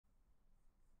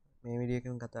මේ වීඩියෝ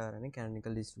එකෙන් කතා කරන්නේ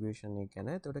canonical distribution එක ගැන.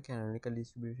 එතකොට canonical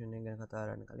distribution එක ගැන කතා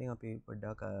කරන්න කලින් අපි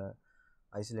පොඩ්ඩක්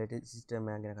isolated system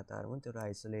එකක් ගැන කතා කරමු. එතකොට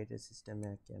isolated system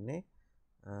එකක් කියන්නේ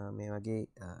මේ වගේ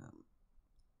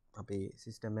අපේ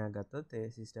system එකක් ගත්තොත් ඒ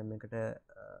system එකට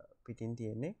පිටින්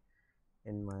තියෙන්නේ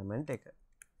environment එක.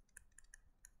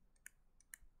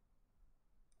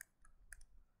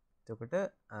 එතකොට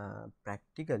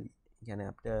practically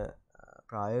කියන්නේ අපිට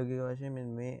ප්‍රායෝගික වශයෙන්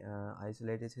මේ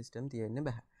isolated system තියෙන්න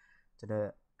බෑ. එතකොට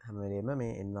හැම වෙලේම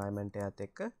මේ environment එකත්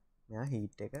එක්ක මෙයා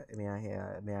heat එක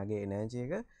මෙයාගේ energy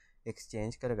එක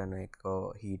exchange කරගන්නවා. එක්කෝ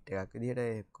heat එකක් විදිහට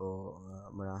එක්කෝ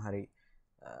මොනවා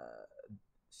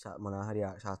හරි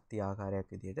ශක්තිය ආකාරයක්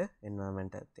විදිහට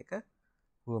environment එකත් එක්ක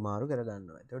හුවමාරු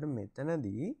කරගන්නවා. එතකොට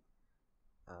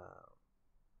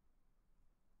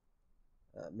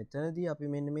මෙතනදී අපි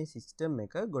මෙන්න මේ සිස්ටම්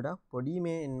එක ගොඩක් පොඩි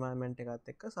මේ එන්වයරන්මන්ට් එකත්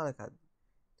එක්ක සලකද්දි.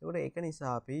 එතකොට ඒක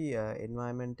නිසා අපි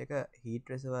එන්වයරන්මන්ට් එක හීට්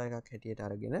රිසර්වර් එකක් හැටියට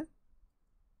අරගෙන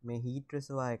මේ හීට්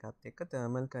රිසර්වර් එකත් එක්ක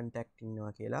තර්මල් කන්ටැක්ට්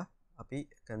ඉන්නවා කියලා අපි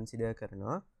කන්සිඩර්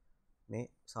කරනවා මේ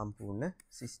සම්පූර්ණ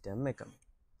සිස්ටම් එකම.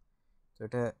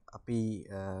 එතකොට අපි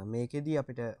මේකෙදී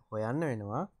අපිට හොයන්න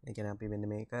වෙනවා, ඒ කියන්නේ අපි මෙන්න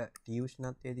මේක T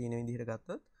උෂ්ණත්වයේ තියෙන විදිහට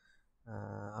ගත්තොත්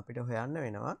අපිට හොයන්න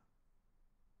වෙනවා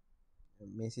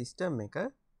මේ සිස්ටම් එක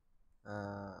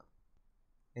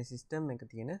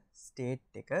තියෙන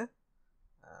ස්ටේට් එක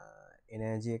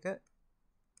එනර්ජි එක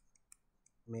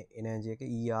මේ එනර්ජි එක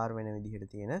ER වෙන විදිහට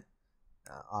තියෙන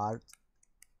R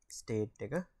ස්ටේට්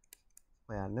එක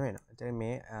හොයන්න වෙනවා. එතකොට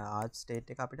මේ R ස්ටේට්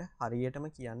එක අපිට හරියටම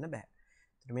කියන්න බෑ.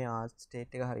 එතකොට මේ R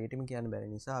ස්ටේට් එක හරියටම කියන්න බැරි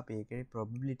නිසා අපි ඒකේ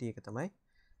probability එක තමයි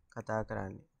කතා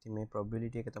කරන්නේ. ඉතින් මේ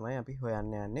probability එක තමයි අපි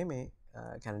හොයන්න යන්නේ මේ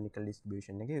canonical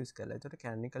distribution එක use කරලා. එතකොට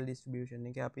canonical distribution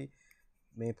එකේ අපි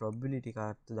මේ probability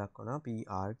කාර්යය දක්වනවා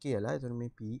PR කියලා. එතකොට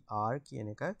මේ PR කියන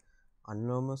එක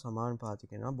අනුලෝම සමානුපාතික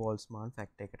වෙනවා Boltzmann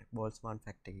factor එකට. Boltzmann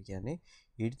factor එක කියන්නේ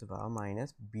e to the power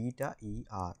minus beta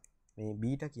ER. මේ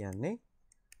beta කියන්නේ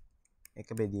එක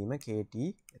බෙදීම KT.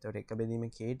 එතකොට එක බෙදීම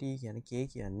KT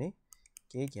කියන්නේ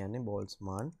K කියන්නේ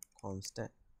Boltzmann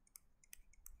constant.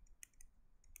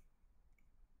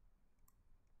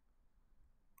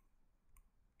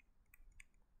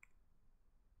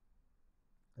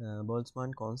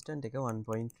 Boltzmann constant එක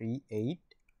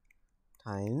 1.38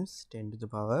 times 10 to the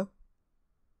power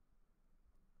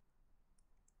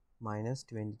minus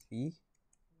 23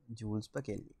 joules per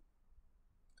Kelvin.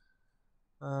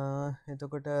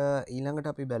 එතකොට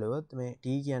ඊළඟට අපි බැලුවොත් මේ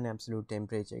T කියන්නේ absolute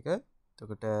temperature එක.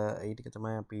 එතකොට ඒ ටික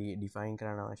තමයි අපි define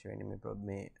කරන්න අවශ්‍ය වෙන්නේ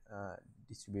මේ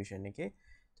distribution එකේ.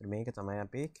 එතකොට මේක තමයි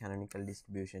අපේ canonical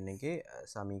distribution එකේ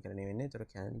සමීකරණය වෙන්නේ.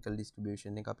 එතකොට canonical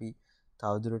distribution එක අපි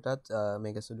තවදුරටත්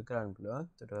මේක සුළු කරන්න පුළුවන්.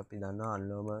 එතකොට අපි දන්නවා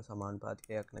අනුලෝම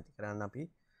සමානුපාතිකයක් නැති කරන්න අපි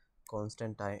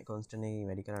constant එකකින්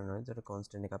වැඩි කරන්න ඕනේ. එතකොට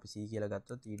constant එක අපි c කියලා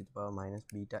ගත්තොත් e to the power minus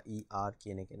beta ER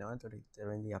කියන එක එනවා. එතකොට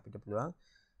ඉතින්දී අපිට පුළුවන්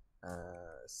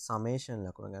summation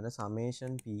ලකුණ ගන්න.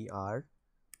 summation PR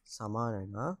සමාන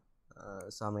වෙනවා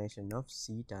summation of c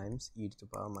times e to the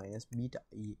power minus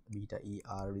beta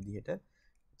ER විදිහට.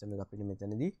 එතකොට අපිට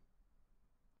මෙතනදී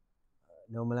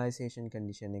normalization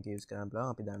condition එක use කරන්න පුළුවන්.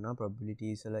 අපි දන්නවා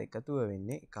probabilities වල එකතුව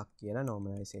වෙන්නේ එකක් කියලා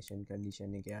normalization condition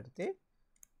එක යටතේ.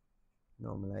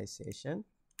 normalization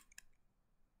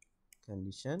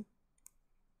condition.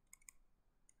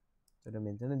 එතකොට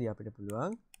මෙතනදී අපිට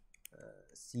පුළුවන්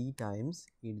c times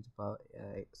e to the power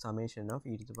summation of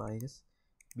e to the power minus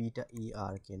beta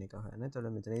ER කියන එක හොයන්න.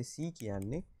 එතකොට මෙතන c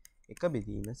කියන්නේ එක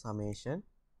බෙදීම summation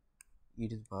e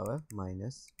to the power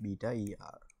minus beta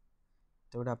ER.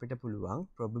 එතකොට අපිට පුළුවන්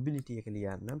probability එක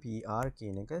ලියන්න PR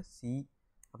කියන එක c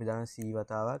අපි දන්න c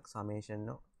වතාවක් summation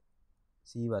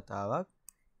c වතාවක්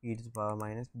e to the power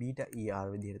minus beta ER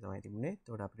විදිහට තමයි තිබුණේ.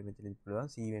 එතකොට අපිට මෙතනදි පුළුවන්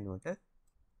c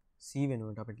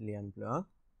වෙනුවට අපිට ලියන්න පුළුවන්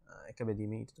එක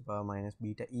බෙදීම e to the power minus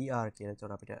beta ER කියලා.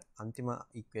 එතකොට අපිට අන්තිම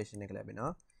equation එක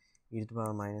ලැබෙනවා e to the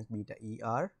power minus beta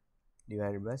ER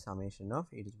divided by summation of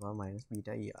e to the power minus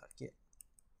beta ER කියලා.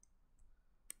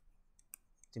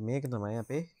 ඉතින් මේක තමයි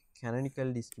අපේ canonical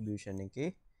distribution එකේ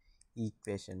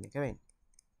equation එක වෙන්නේ.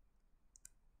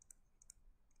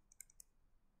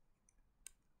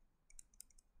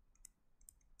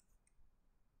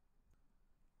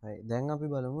 හරි, දැන් අපි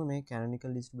බලමු මේ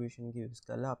canonical distribution එක use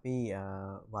කරලා අපි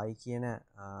y කියන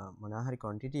මොනවා හරි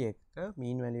quantity එකක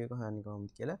mean value එක හොයන්නේ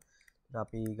කොහොමද කියලා. එතකොට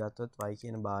අපි ගත්තොත් y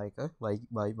කියන bar එක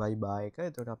y bar එක.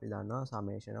 එතකොට අපි දන්නවා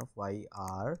summation of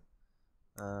yr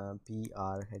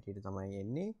PR හැටියට තමයි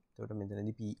එන්නේ. එතකොට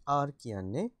මෙතනදී PR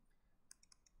කියන්නේ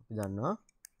අපි දන්නවා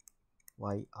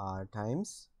yr times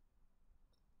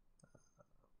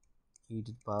e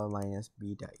to the power minus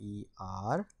beta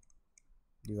ER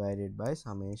divided by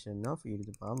summation of e to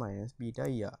the power minus beta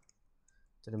ER.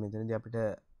 එතකොට මෙතනදී අපිට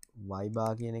y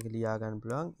bar කියන එක ලියා ගන්න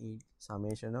පුළුවන්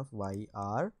summation of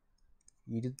yr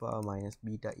e to the power minus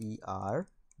beta er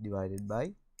divided by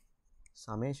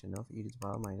summation of e to the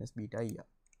power minus beta er.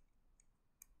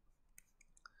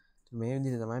 මේ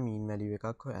විදිහට තමයි mean value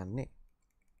එකක් හොයන්නේ.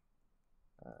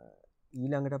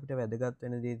 ඊළඟට අපිට වැදගත්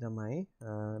වෙන දේ තමයි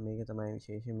මේක තමයි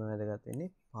විශේෂයෙන්ම වැදගත් වෙන්නේ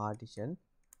partition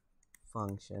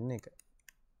function එක.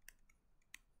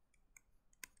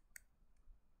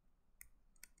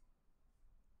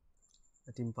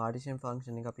 ඉතින් partition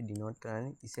function එක අපි denote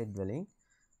කරන්නේ z වලින්.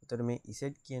 එතකොට මේ z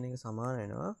කියන එක සමාන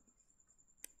වෙනවා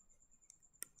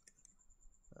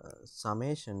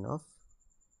summation of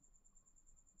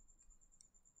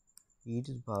e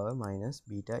to the power minus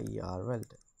beta er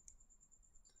වලට.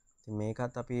 ඉතින්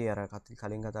මේකත් අපි අර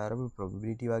කලින් කතා කරපු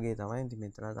probability වගේ තමයි. ඉතින්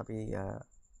මෙතනත් අපි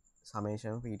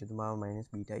summation of e to the power minus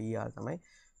beta er තමයි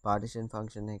partition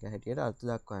function එක හැටියට අර්ථ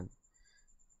දක්වන්නේ.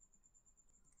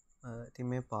 ඉතින්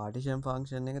මේ partition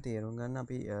function එක තේරුම් ගන්න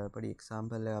අපි පොඩි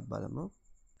example එකක් බලමු.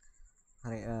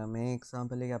 හරි මේ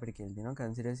example එක අපිට කියලා දෙනවා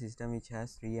consider system which has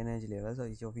three energy levels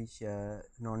each of which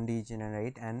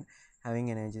non-degenerate and having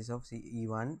energies of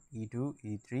E1, E2,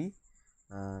 E3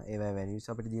 AY values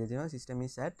අපිට දීලා තියෙනවා system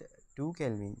is at 2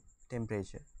 Kelvin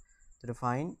temperature. to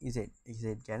find z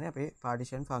කියන්නේ අපේ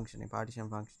partition function එක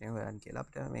හොයන්න කියලා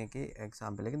අපිට මේකේ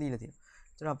example එක දීලා තියෙනවා.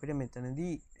 ඒතර අපිට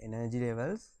මෙතනදී energy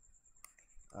levels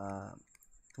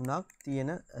තුනක්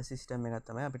තියෙන system එකක්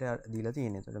තමයි අපිට දීලා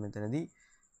තියෙන්නේ. ඒතර මෙතනදී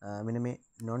මෙන්න මේ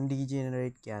non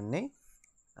degenerate කියන්නේ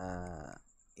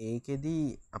ඒකෙදී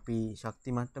අපි ශක්ති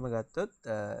මට්ටම ගත්තොත්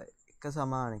එක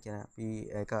සමාන කියන අපි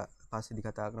ඒක පස්සේදී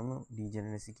කතා කරමු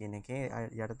degeneracy කියන එකේ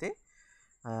යටතේ.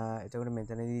 එතකොට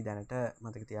මෙතනදී දැනට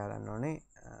මතක තියාගන්න ඕනේ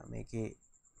මේකේ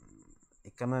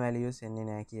එකම values එන්නේ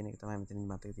නැහැ කියන එක තමයි මෙතනින්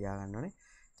මතක තියාගන්න ඕනේ.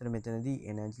 එතකොට මෙතනදී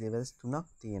energy levels තුනක්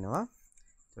තියෙනවා.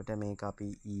 එතකොට මේක අපි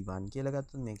E1 කියලා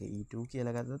ගත්තොත් මේක E2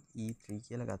 කියලා ගත්තොත් E3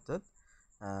 කියලා ගත්තොත්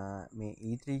මේ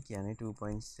E3 කියන්නේ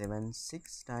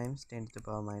 2.76 times 10 to the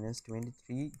power minus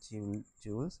 23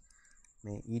 joules.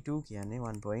 මේ E2 කියන්නේ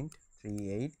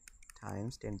 1.38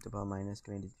 times 10 to the power minus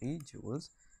 23 joules.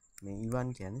 මේ E1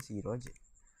 කියන්නේ 0 j.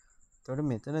 එතකොට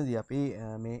මෙතනදී අපි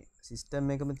මේ සිස්ටම්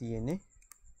එකම තියෙන්නේ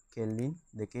කෙල්වින්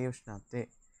 2 උෂ්ණත්වයේ.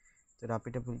 එතකොට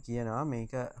අපිට කියනවා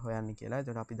මේක හොයන්න කියලා.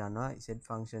 එතකොට අපි දන්නවා z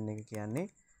function එක කියන්නේ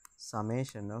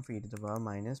summation of e to the power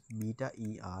minus beta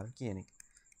er කියන එක.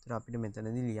 එතකොට අපිට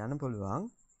මෙතනදී ලියන්න පුළුවන්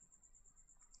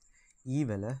e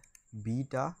වල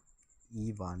beta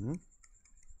e1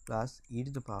 plus e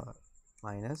to the power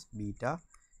minus beta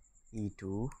e2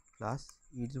 plus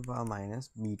e to the power minus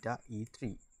beta e3.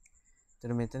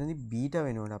 එතකොට මෙතනදී beta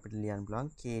වෙනකොට අපිට ලියන්න පුළුවන්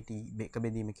kt එක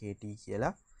බෙදීම kt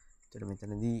කියලා. එතකොට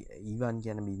මෙතනදී e1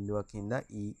 කියන බිඳුවක් හින්දා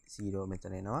e0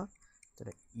 මෙතන එනවා.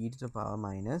 එතකොට e to the power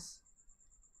minus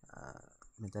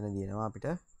මෙතන දෙනවා අපිට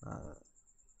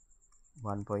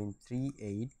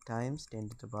 1.38 times 10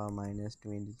 to the power minus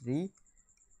 23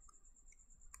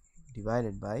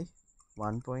 divided by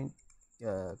 1.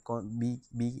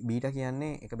 Beta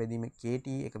කියන්නේ එක බෙදීම kt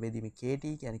එක බෙදීම kt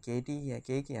කියන්නේ kt k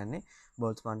කියන්නේ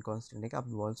Boltzmann constant එක.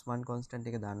 අපි Boltzmann constant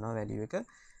එක දන්නවා value එක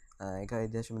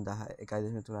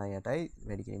 1.3යි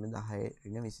වැඩි කිරීම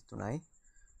 10^-23යි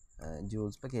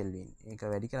joules per kelvin. ඒක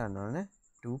වැඩි කරන්න ඕන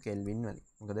 2 kelvin වලින්.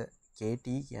 මොකද kt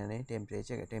කියන්නේ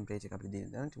temperature එක අපිට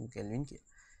දෙන්න 2 kelvin කියලා.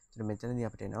 ඒතර මෙතනදී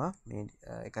අපිට එනවා මේ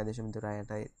 1.3යි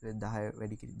 10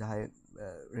 වැඩි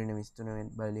 10^-23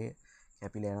 බලයේ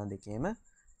කැපිලා යන දෙකේම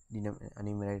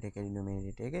numerator එක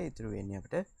denominator එක ඉතුරු වෙන්නේ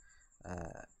අපිට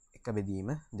එක බෙදීම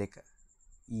 2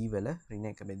 e වල ඍණ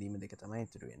එක බෙදීම 2 තමයි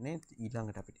ඉතුරු වෙන්නේ.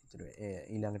 ඊළඟට අපිට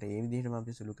ඊළඟට ඒ විදිහටම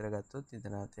අපි සුළු කරගත්තොත්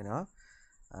එතනත් වෙනවා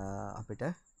අපිට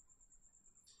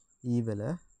e වල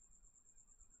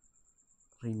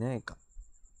ඍණ 1.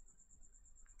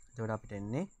 එතකොට අපිට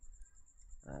එන්නේ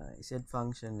z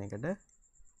function එකට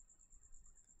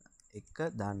 1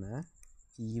 ධන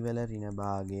e වල ඍණ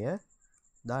භාගය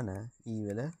ධන e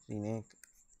වල ඍණ 1.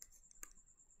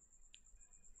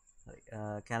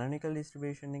 canonical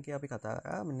distribution එකේ අපි කතා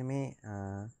කරා මෙන්න මේ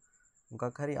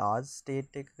මොකක් හරි r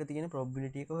state එකක තියෙන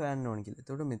probability එක හොයන්න ඕන කියලා.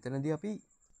 එතකොට මෙතනදී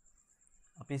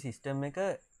අපි system එක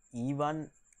E1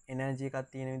 energy එකක්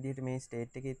තියෙන විදිහට මේ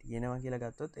state එකේ තියෙනවා කියලා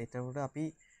ගත්තොත් එතකොට අපි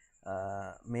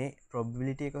මේ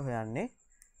probability එක හොයන්නේ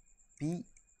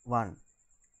P1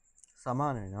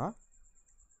 සමාන වෙනවා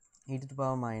e to the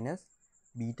power minus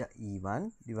beta e1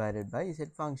 divided by z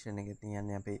function එක.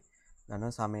 කියන්නේ අපි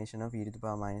දන්නවා summation of e to the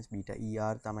power minus beta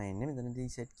er තමයි එන්නේ. මෙතනදී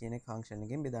z කියන function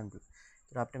එකෙන් බෙදන්න පුළුවන්.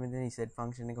 ඒතර අපිට මෙතන z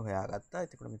function එක හොයාගත්තා.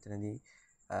 එතකොට මෙතනදී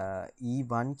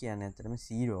e1 කියන්නේ ඇත්තටම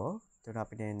 0. එතකොට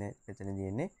අපිට එන්නේ මෙතනදී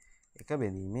එන්නේ එක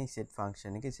බෙදීමේ z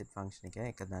function එක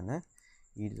එක ධන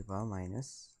e to the power minus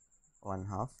 1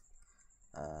 half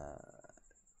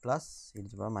plus e to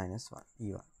the power minus 1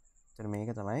 e1. එතකොට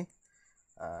මේක තමයි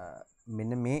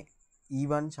මෙන්න මේ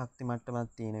E1 ශක්ති මට්ටමක්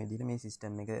තියෙන විදිහට මේ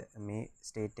සිස්ටම් එක මේ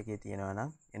ස්ටේට් එකේ තියෙනවා නම්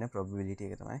එන probability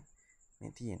එක තමයි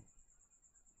මේ තියෙන්නේ.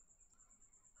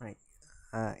 right.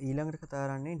 ඊළඟට කතා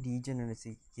කරන්නේ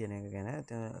degeneracy කියන එක ගැන.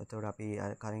 එතකොට අපි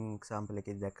කලින් example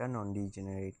එකේදී දැක්කා non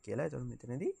degenerate කියලා. එතකොට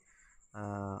මෙතනදී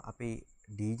අපි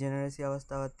degeneracy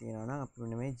අවස්ථාවක් තියෙනවා නම් අපි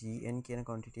මෙන්න මේ gn කියන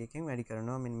quantity එකෙන් වැඩි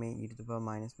කරනවා මෙන්න මේ e to the power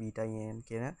minus beta en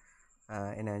කියන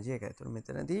energy එක. එතකොට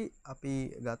මෙතනදී අපි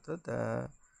ගත්තොත්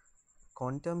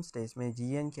quantum states මේ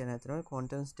gn කියන අතරම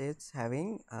quantum states having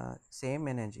same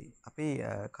energy. අපි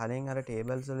කලින් අර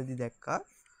tables වලදී දැක්කා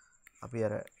අපි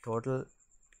අර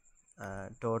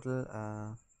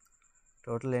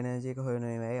total energy එක හොයන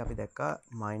වෙලාවේ අපි දැක්කා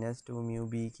 -2 mu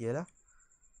b කියලා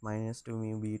 -2 mu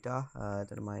beta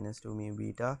එතකොට -2 mu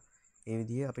beta ඒ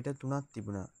විදිහේ අපිට තුනක්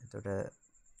තිබුණා. එතකොට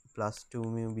 +2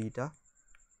 mu beta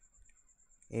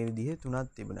ඒ විදිහේ තුනක්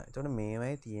තිබුණා. එතකොට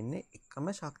මේවයි තියෙන්නේ එකම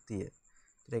ශක්තිය.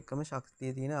 එකම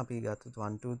ශක්තිය තියෙන අපි ගත්තොත්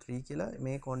 1 2 3 කියලා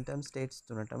මේ quantum states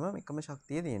තුනටම එකම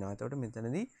ශක්තිය තියෙනවා. එතකොට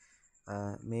මෙතනදී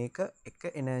මේක එක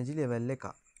energy level එකක්.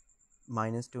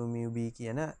 -2 mu b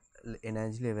කියන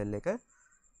energy level එක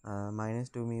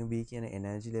 -2 mu b කියන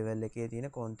energy level එකේ තියෙන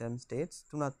quantum states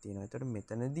තුනක් තියෙනවා. එතකොට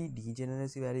මෙතනදී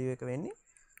degeneracy value එක වෙන්නේ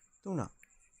 3ක්.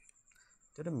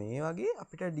 එතකොට මේ වගේ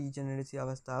අපිට degeneracy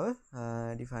අවස්ථාව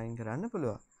define කරන්න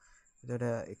පුළුවන්. එතකොට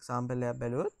example එකක්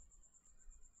බැලුවොත්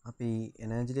අපි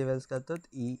energy levels ගත්තොත්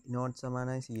E0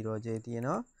 සමානයි 0j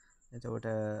තියෙනවා. එතකොට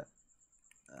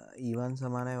E1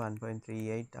 සමානයි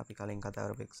 1.38 අපි කලින් කතා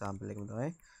කරපු example එකම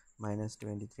තමයි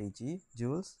 -23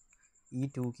 joules.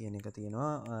 E2 කියන එක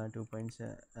තියෙනවා 2.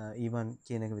 E1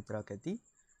 කියන එක විතරක් ඇති.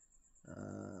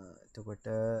 එතකොට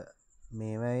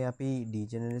මේවයි අපි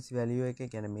degeneracy value එක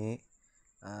කියන්නේ මේ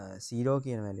 0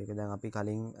 කියන value එක දැන් අපි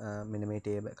කලින් මෙන්න මේ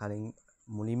table කලින්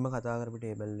මුලින්ම කතා කරපු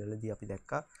table වලදී අපි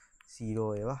දැක්කා 0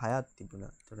 ඒවා 6ක්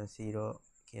තිබුණා. එතකොට 0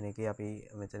 කියන එකේ අපි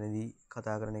මෙතනදී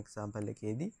කතා කරන example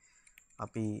එකේදී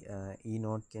අපි E0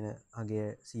 කියන අගය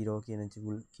 0 කියන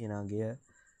ජූල් කියන අගය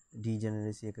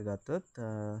degeneracy එක ගත්තොත්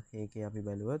ඒකේ අපි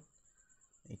බැලුවොත්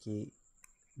ඒකේ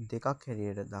දෙකක්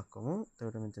හැටියට දක්වමු.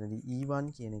 එතකොට මෙතනදී E1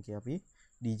 කියන එකේ අපි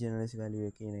degeneracy value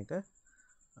එක කියන එක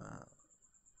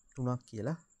 3ක්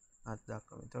කියලා අත්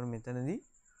දක්වමු. එතකොට මෙතනදී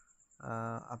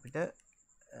අපිට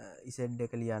z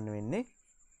එක ලියන්න වෙන්නේ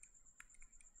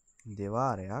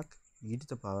දෙවාරයක් e to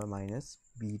the power minus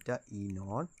beta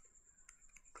e0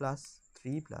 plus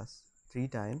 3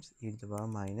 times e to the power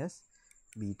minus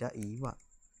beta e1.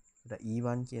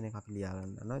 e1 කියන එක අපි ලියා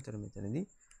ගන්නවා. එතකොට මෙතනදී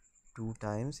 2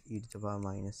 times e to the power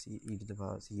minus e to the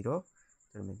power 0.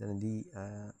 එතකොට මෙතනදී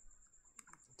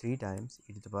 3 times e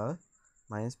to the power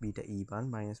minus beta e1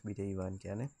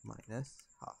 කියන්නේ minus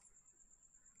half.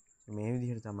 මේ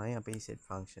විදිහට තමයි අපේ set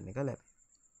function එක ලැබෙන්නේ.